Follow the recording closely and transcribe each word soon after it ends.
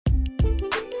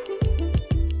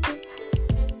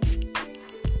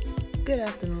Good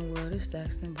afternoon, world. It's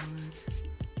Daxton Bonds.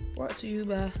 Brought to you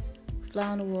by Fly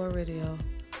on the Wall Radio.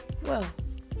 Well,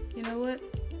 you know what?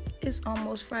 It's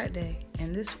almost Friday,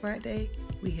 and this Friday,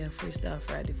 we have Freestyle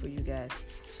Friday for you guys.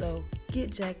 So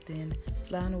get jacked in,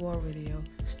 Fly on the Wall Radio.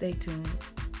 Stay tuned.